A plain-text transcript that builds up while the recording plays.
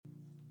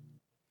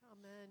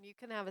You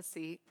can have a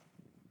seat.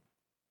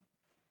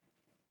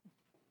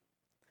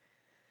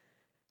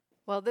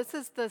 Well, this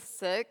is the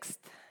sixth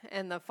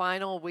and the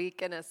final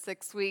week in a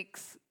 6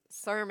 weeks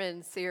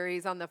sermon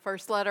series on the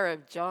first letter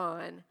of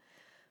John.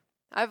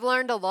 I've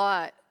learned a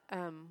lot.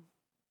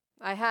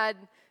 I had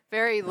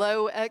very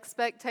low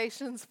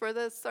expectations for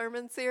this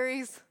sermon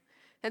series,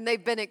 and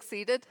they've been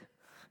exceeded.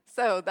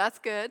 So that's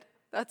good.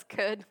 That's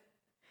good.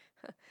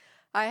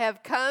 I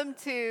have come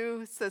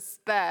to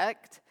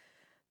suspect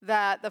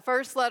that the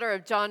first letter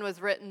of John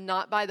was written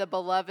not by the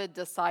beloved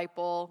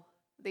disciple,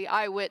 the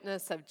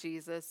eyewitness of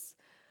Jesus,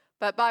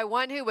 but by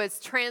one who was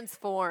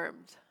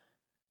transformed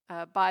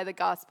by the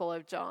Gospel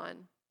of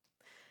John.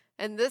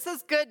 And this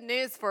is good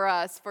news for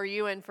us, for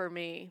you and for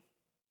me.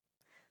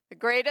 The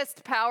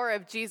greatest power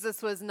of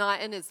Jesus was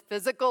not in his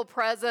physical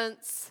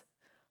presence,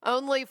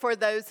 only for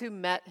those who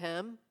met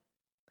him,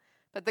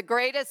 but the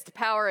greatest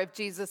power of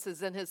Jesus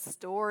is in his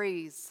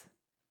stories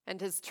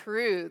and his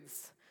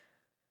truths.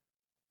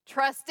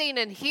 Trusting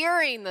and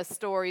hearing the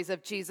stories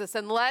of Jesus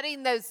and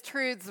letting those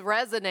truths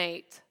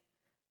resonate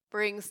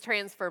brings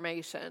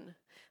transformation.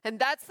 And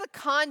that's the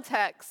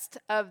context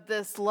of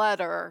this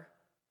letter.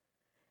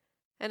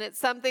 And it's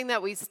something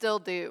that we still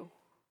do.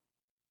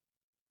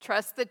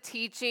 Trust the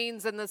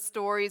teachings and the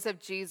stories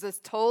of Jesus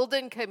told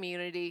in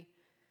community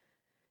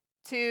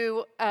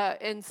to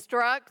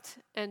instruct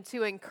and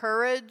to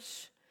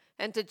encourage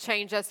and to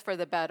change us for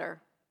the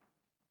better.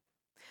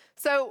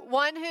 So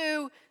one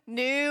who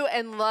knew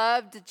and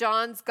loved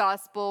John's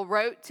gospel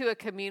wrote to a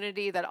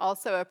community that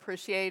also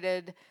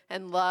appreciated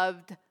and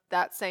loved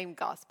that same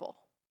gospel.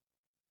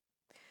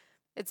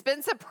 It's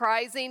been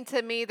surprising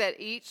to me that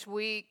each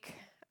week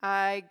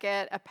I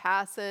get a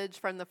passage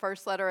from the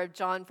first letter of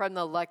John from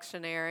the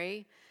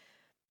lectionary,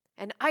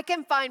 and I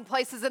can find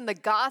places in the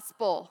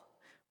gospel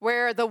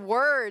where the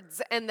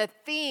words and the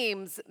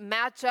themes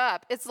match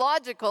up. It's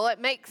logical. It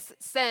makes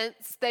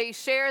sense. They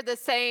share the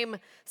same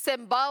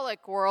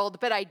symbolic world,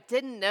 but I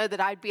didn't know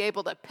that I'd be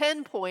able to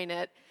pinpoint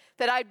it,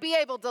 that I'd be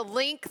able to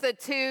link the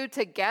two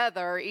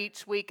together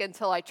each week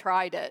until I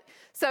tried it.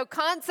 So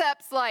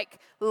concepts like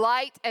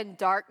light and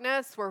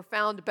darkness were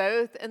found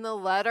both in the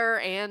letter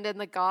and in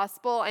the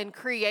gospel, and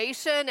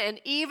creation,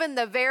 and even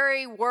the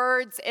very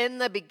words in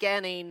the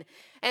beginning,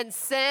 and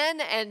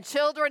sin and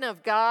children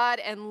of God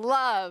and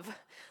love.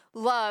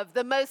 Love,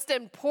 the most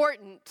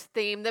important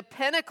theme, the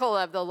pinnacle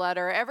of the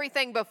letter.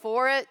 Everything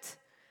before it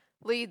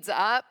leads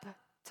up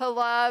to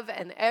love,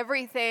 and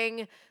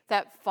everything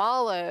that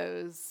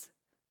follows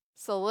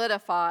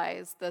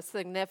solidifies the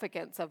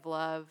significance of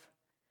love.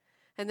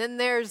 And then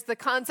there's the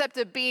concept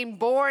of being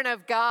born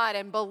of God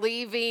and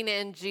believing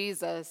in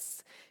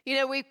Jesus. You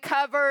know, we've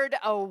covered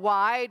a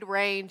wide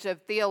range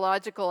of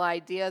theological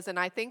ideas, and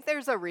I think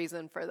there's a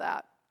reason for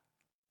that.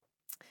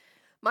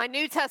 My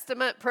New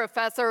Testament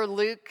professor,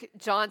 Luke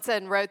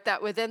Johnson, wrote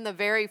that within the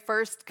very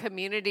first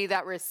community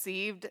that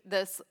received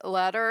this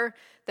letter,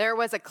 there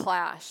was a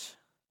clash.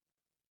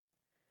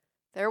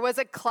 There was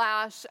a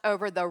clash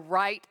over the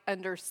right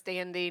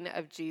understanding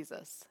of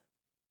Jesus.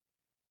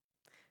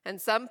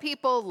 And some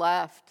people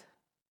left.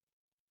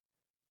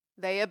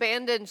 They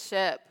abandoned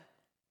ship.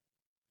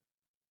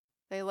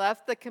 They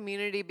left the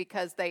community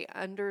because they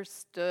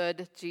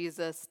understood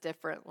Jesus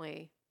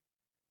differently.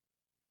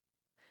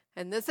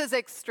 And this is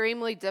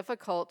extremely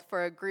difficult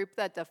for a group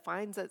that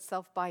defines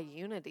itself by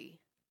unity,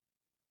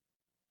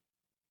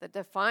 that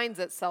defines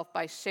itself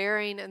by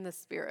sharing in the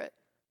Spirit.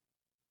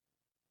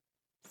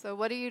 So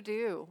what do you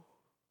do?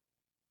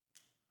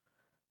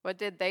 What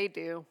did they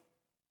do?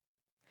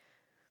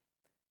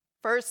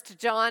 First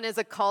John is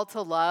a call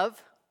to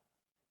love,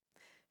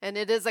 and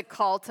it is a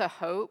call to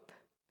hope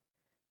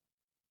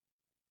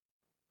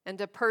and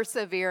to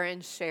persevere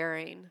in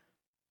sharing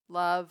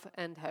love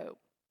and hope.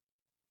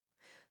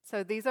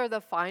 So these are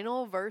the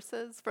final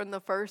verses from the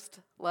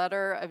first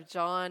letter of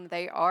John.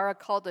 They are a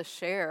call to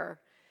share,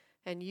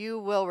 and you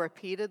will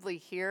repeatedly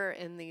hear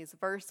in these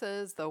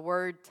verses the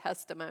word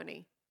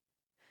testimony.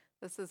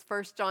 This is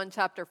 1 John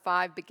chapter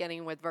 5,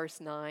 beginning with verse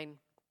 9.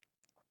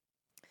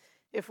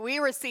 If we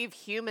receive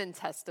human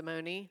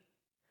testimony,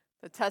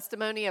 the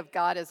testimony of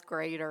God is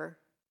greater.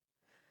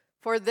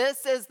 For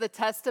this is the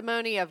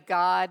testimony of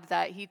God,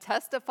 that he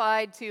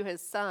testified to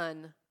his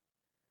Son.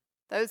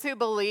 Those who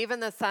believe in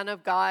the Son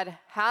of God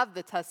have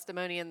the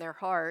testimony in their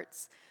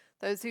hearts.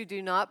 Those who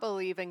do not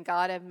believe in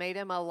God have made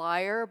him a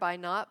liar by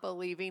not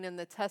believing in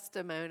the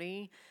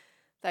testimony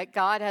that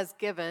God has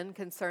given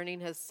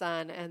concerning his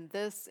Son. And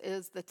this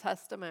is the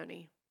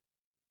testimony.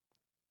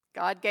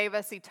 God gave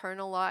us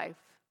eternal life,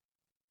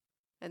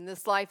 and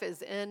this life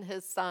is in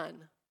his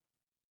Son.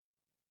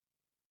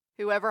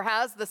 Whoever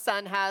has the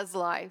Son has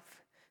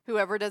life.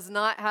 Whoever does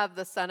not have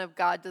the Son of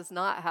God does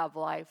not have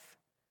life.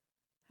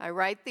 I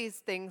write these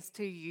things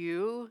to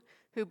you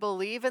who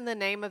believe in the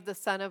name of the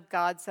Son of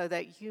God, so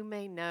that you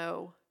may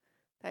know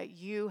that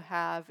you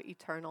have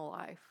eternal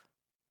life.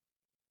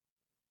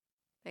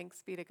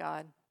 Thanks be to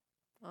God.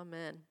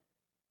 Amen.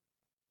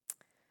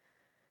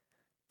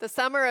 The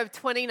summer of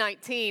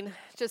 2019,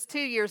 just 2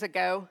 years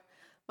ago,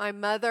 my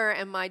mother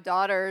and my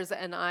daughters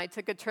and I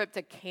took a trip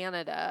to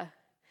Canada.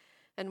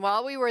 And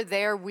while we were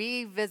there,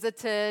 we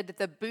visited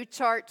the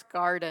Bouchard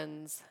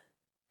Gardens.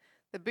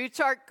 The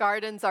Bouchard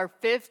Gardens are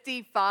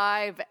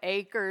 55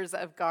 acres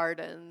of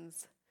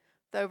gardens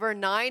with over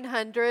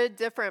 900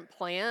 different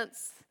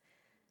plants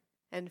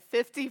and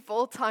 50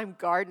 full-time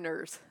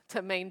gardeners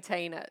to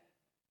maintain it.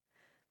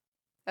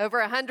 Over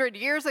 100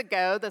 years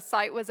ago, the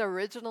site was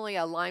originally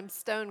a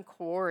limestone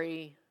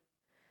quarry.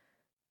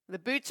 The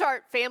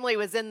Bouchard family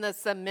was in the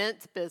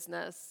cement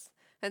business,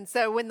 and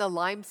so when the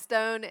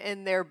limestone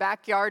in their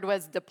backyard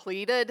was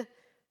depleted,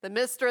 the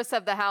mistress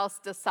of the house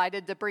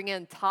decided to bring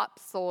in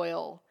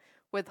topsoil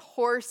with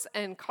horse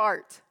and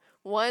cart,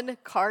 one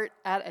cart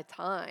at a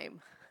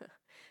time.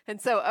 And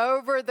so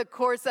over the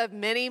course of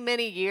many,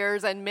 many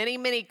years and many,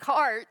 many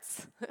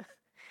carts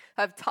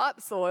of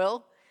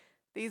topsoil,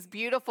 these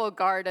beautiful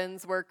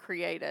gardens were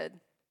created.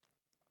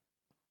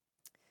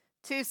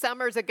 2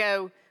 summers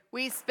ago,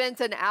 we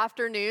spent an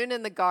afternoon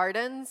in the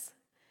gardens,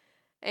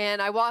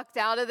 and I walked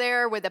out of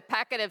there with a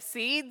packet of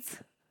seeds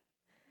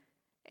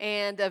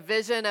and a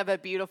vision of a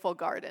beautiful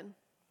garden.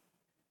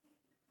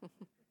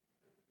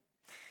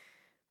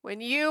 When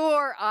you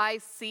or I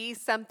see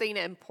something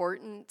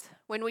important,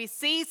 when we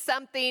see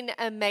something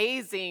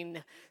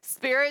amazing,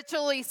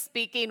 spiritually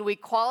speaking, we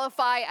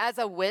qualify as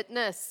a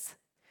witness.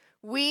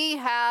 We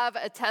have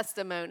a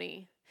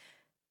testimony.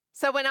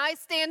 So when I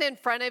stand in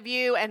front of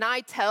you and I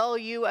tell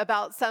you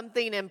about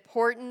something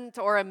important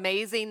or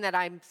amazing that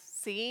I've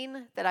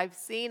seen,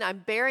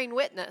 I'm bearing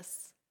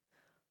witness,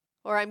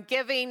 or I'm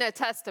giving a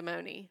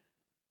testimony.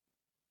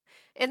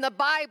 In the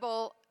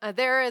Bible,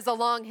 there is a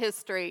long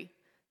history.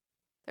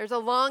 There's a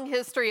long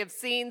history of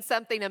seeing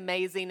something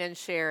amazing and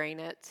sharing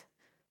it,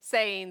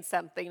 saying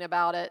something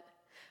about it.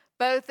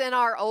 Both in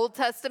our Old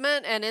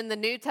Testament and in the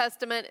New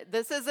Testament,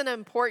 this is an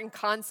important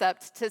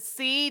concept, to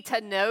see, to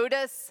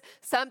notice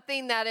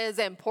something that is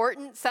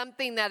important,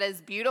 something that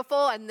is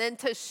beautiful, and then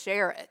to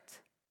share it.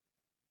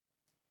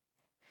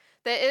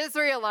 The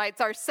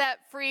Israelites are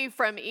set free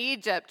from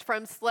Egypt,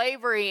 from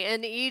slavery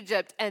in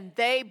Egypt, and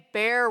they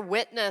bear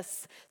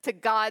witness to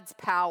God's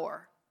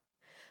power.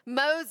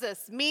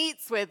 Moses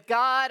meets with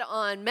God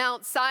on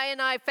Mount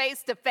Sinai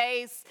face to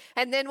face,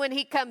 and then when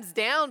he comes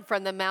down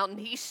from the mountain,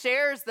 he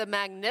shares the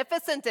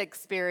magnificent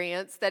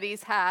experience that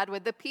he's had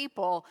with the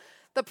people.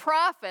 The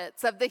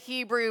prophets of the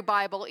Hebrew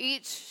Bible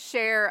each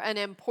share an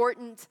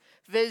important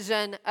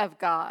vision of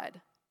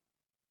God.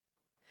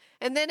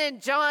 And then in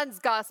John's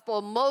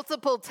gospel,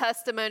 multiple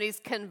testimonies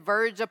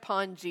converge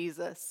upon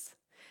Jesus.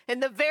 In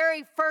the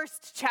very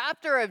first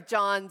chapter of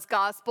John's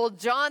gospel,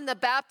 John the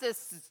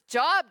Baptist's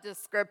job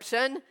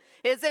description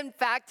is in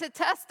fact to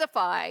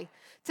testify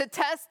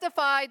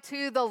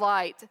to the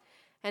light.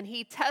 And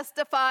he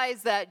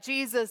testifies that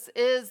Jesus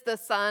is the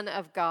Son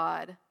of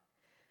God.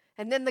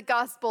 And then the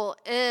gospel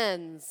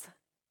ends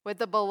with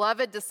the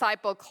beloved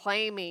disciple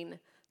claiming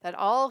that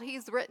all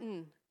he's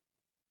written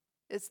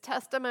is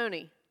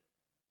testimony,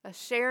 a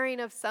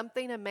sharing of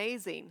something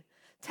amazing.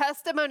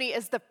 Testimony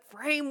is the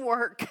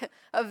framework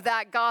of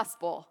that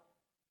gospel.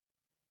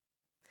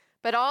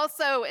 But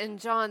also in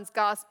John's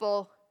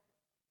gospel,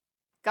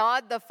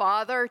 God the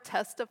Father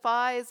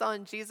testifies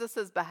on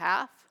Jesus'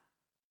 behalf.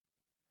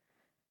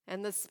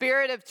 And the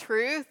Spirit of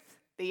truth,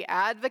 the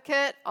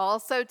advocate,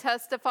 also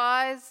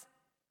testifies.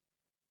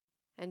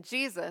 And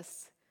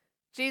Jesus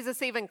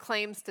even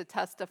claims to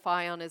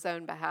testify on his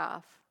own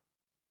behalf.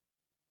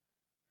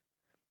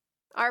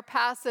 Our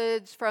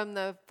passage from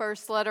the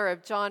first letter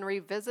of John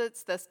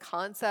revisits this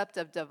concept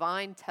of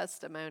divine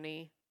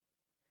testimony.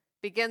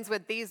 Begins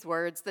with these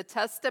words: the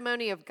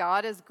testimony of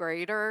God is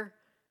greater,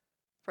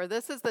 for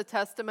this is the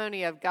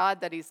testimony of God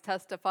that he's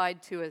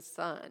testified to his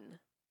Son.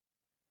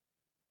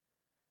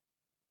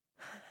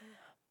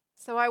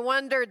 So I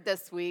wondered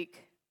this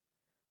week,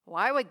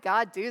 why would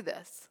God do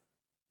this?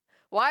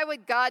 Why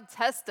would God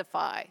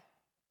testify?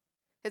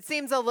 It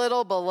seems a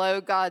little below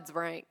God's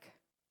rank.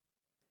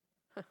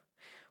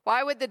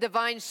 Why would the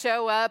divine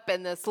show up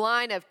in this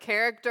line of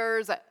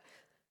characters,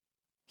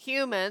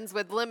 humans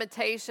with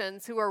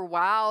limitations who are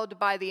wowed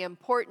by the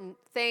important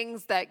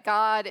things that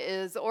God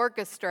is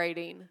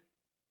orchestrating?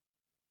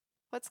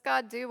 What's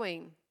God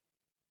doing?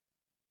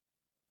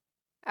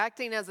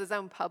 Acting as his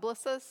own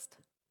publicist?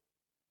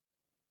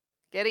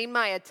 Getting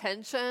my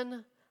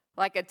attention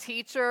like a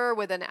teacher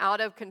with an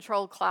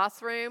out-of-control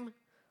classroom?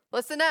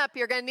 Listen up,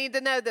 you're going to need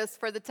to know this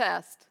for the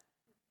test.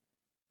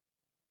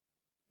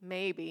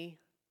 Maybe.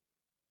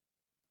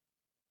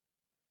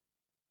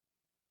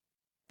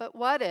 But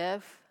what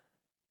if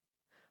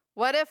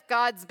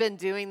God's been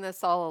doing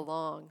this all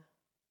along?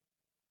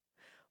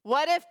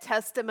 What if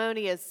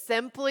testimony is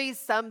simply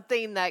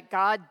something that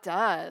God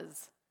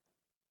does,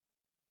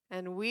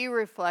 and we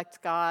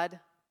reflect God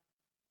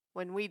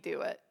when we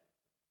do it?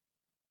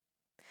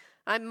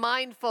 I'm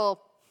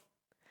mindful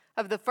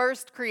of the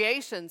first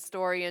creation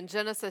story in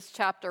Genesis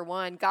chapter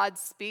 1. God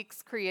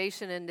speaks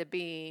creation into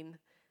being,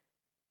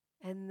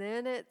 and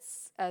then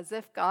it's as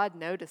if God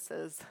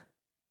notices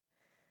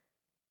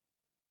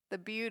the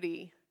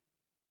beauty,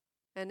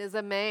 and is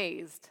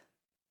amazed.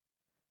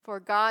 For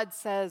God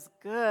says,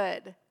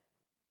 good,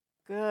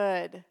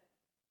 good,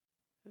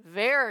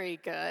 very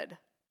good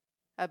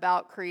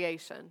about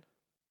creation.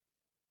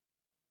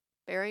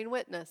 Bearing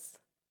witness.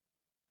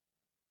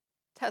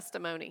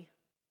 Testimony.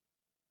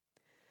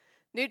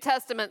 New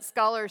Testament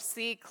scholar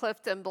C.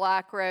 Clifton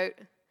Black wrote,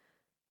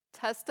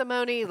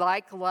 testimony,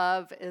 like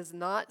love, is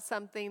not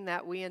something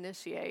that we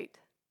initiate.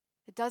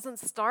 It doesn't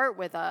start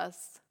with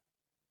us.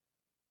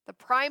 The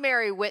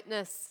primary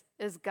witness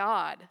is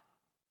God.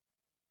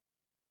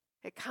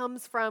 It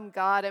comes from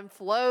God and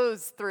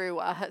flows through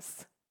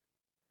us.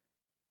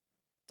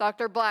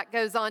 Dr. Black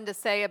goes on to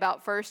say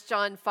about 1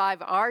 John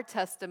 5, our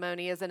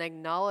testimony is an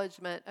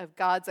acknowledgement of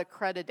God's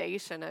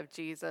accreditation of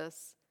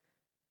Jesus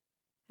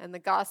and the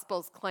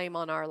gospel's claim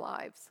on our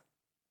lives.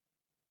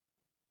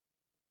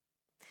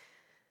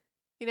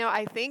 You know,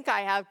 I think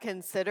I have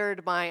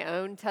considered my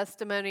own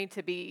testimony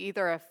to be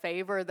either a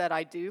favor that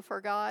I do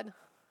for God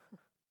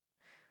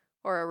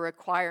or a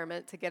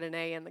requirement to get an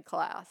A in the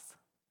class.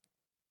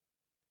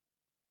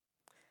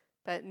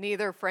 But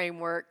neither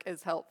framework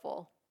is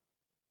helpful.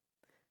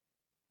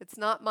 It's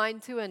not mine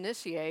to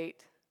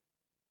initiate.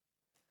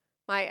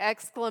 My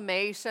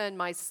exclamation,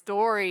 my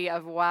story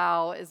of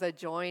wow is a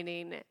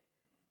joining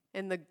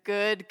in the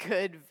good,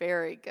 good,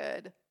 very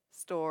good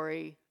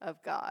story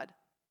of God.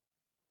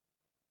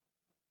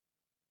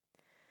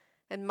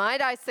 And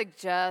might I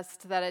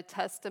suggest that a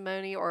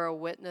testimony or a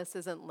witness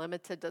isn't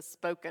limited to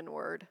spoken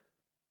word?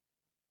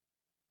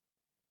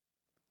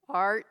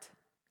 Art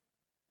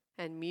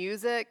and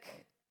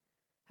music,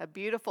 a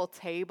beautiful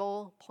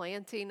table,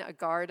 planting a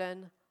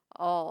garden,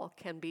 all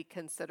can be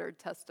considered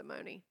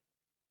testimony.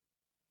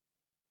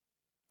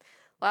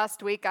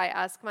 Last week, I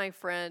asked my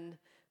friend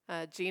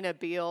Gina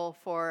Beal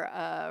for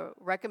a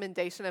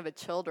recommendation of a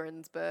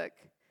children's book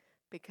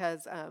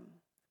because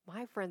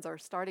my friends are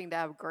starting to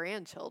have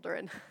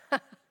grandchildren,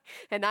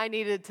 and I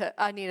needed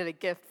a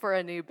gift for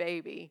a new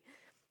baby.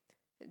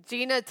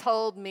 Gina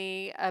told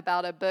me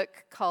about a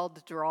book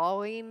called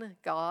Drawing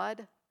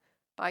God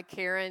by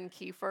Karen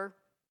Kiefer.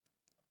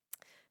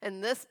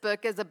 And this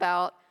book is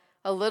about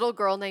a little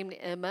girl named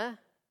Emma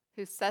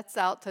who sets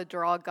out to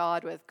draw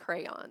God with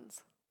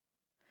crayons.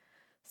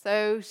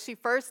 So she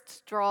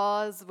first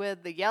draws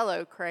with the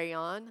yellow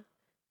crayon,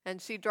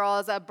 and she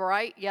draws a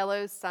bright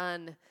yellow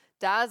sun,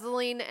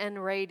 dazzling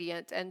and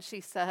radiant, and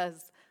she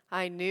says,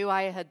 I knew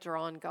I had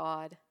drawn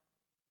God.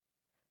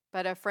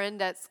 But a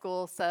friend at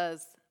school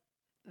says,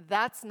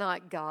 that's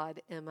not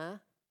God,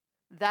 Emma.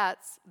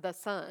 That's the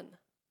sun.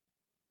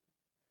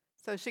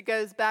 So she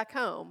goes back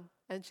home,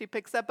 and she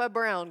picks up a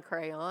brown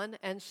crayon,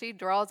 and she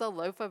draws a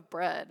loaf of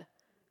bread,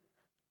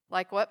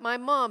 like what my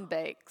mom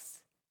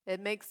bakes. It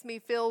makes me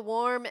feel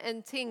warm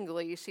and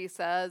tingly, she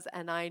says,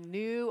 and I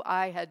knew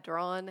I had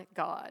drawn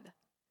God.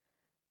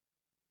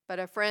 But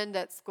a friend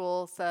at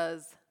school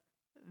says,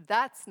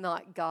 that's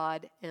not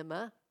God,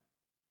 Emma.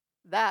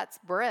 That's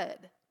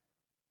bread.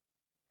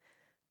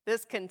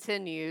 This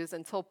continues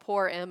until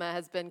poor Emma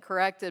has been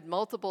corrected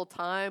multiple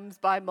times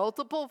by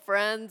multiple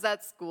friends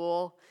at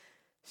school.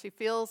 She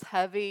feels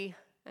heavy,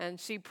 and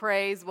she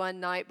prays one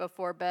night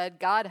before bed,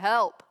 God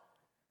help.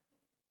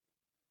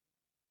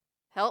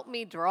 Help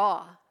me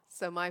draw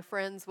so my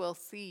friends will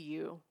see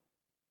you.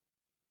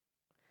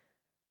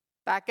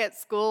 Back at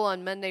school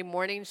on Monday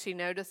morning, she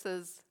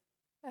notices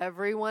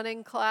everyone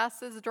in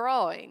class is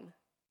drawing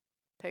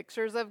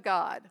pictures of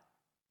God,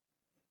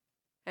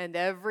 and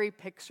every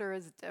picture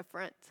is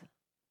different.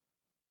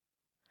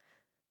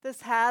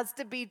 This has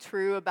to be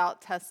true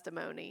about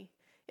testimony.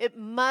 It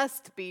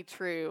must be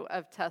true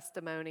of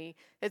testimony.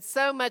 It's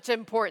so much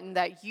important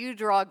that you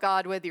draw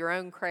God with your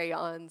own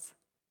crayons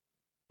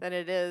than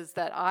it is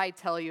that I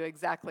tell you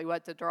exactly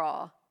what to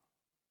draw.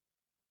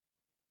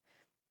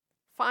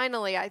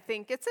 Finally, I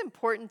think it's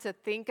important to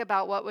think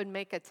about what would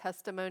make a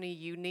testimony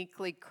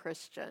uniquely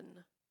Christian.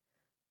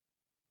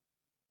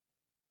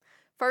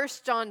 1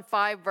 John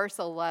 5, verse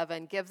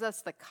 11 gives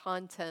us the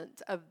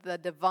content of the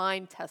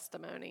divine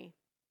testimony.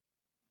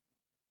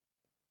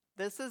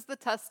 This is the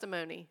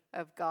testimony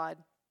of God.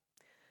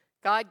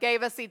 God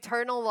gave us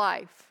eternal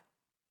life,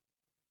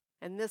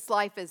 and this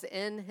life is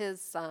in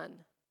His Son.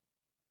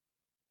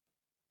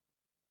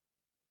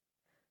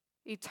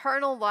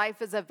 Eternal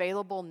life is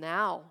available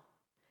now.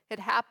 It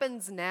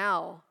happens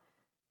now.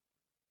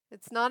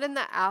 It's not in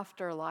the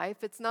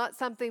afterlife. It's not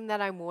something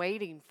that I'm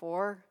waiting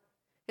for.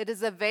 It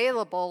is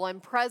available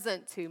and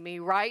present to me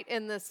right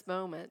in this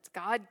moment.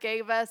 God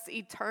gave us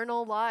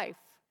eternal life.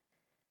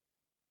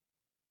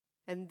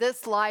 And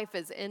this life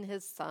is in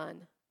His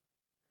Son.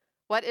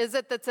 What is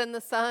it that's in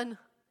the Son?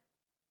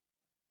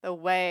 The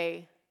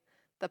way,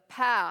 the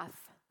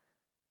path,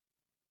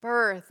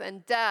 birth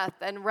and death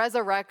and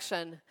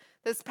resurrection.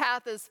 This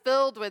path is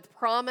filled with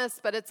promise,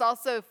 but it's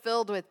also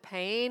filled with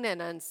pain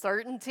and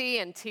uncertainty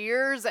and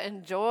tears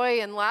and joy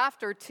and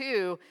laughter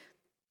too.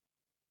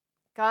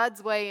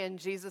 God's way in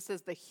Jesus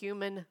is the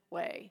human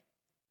way.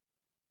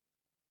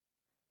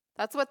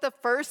 That's what the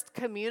first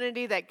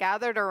community that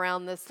gathered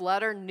around this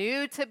letter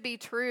knew to be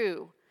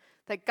true.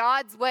 that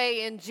God's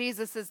way in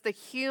Jesus is the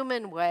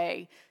human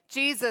way.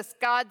 Jesus,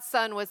 God's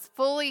Son, was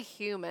fully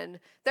human.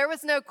 There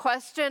was no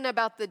question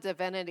about the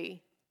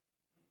divinity.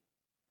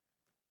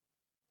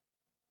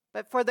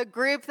 But for the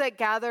group that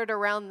gathered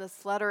around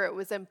this letter, it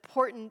was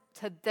important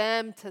to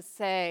them to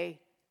say,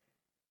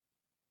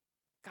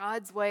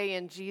 God's way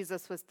in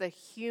Jesus was the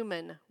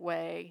human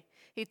way.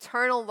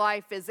 Eternal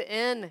life is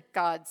in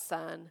God's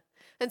Son.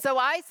 And so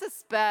I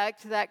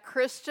suspect that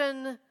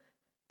Christian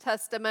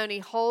testimony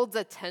holds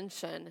a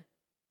tension.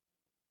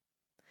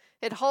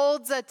 It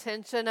holds a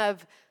tension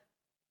of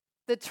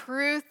the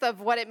truth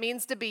of what it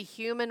means to be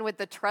human with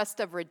the trust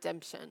of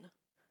redemption.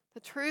 The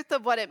truth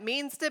of what it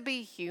means to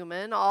be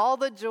human, all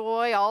the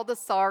joy, all the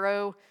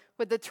sorrow,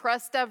 with the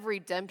trust of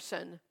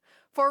redemption.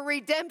 For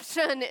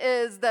redemption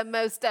is the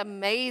most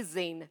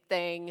amazing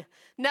thing.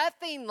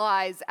 Nothing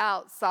lies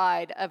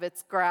outside of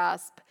its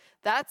grasp.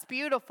 That's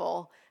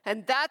beautiful,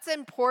 and that's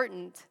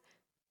important,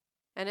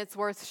 and it's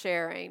worth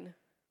sharing.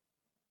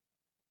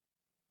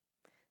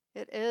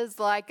 It is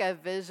like a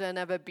vision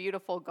of a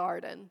beautiful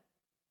garden.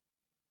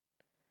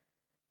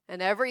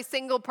 And every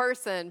single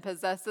person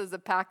possesses a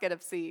packet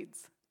of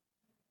seeds.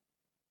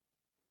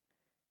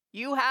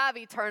 You have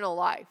eternal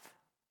life.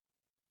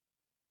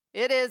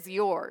 It is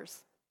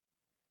yours.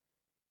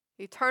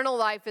 Eternal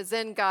life is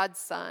in God's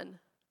Son.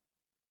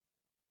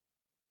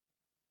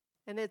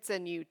 And it's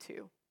in you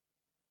too.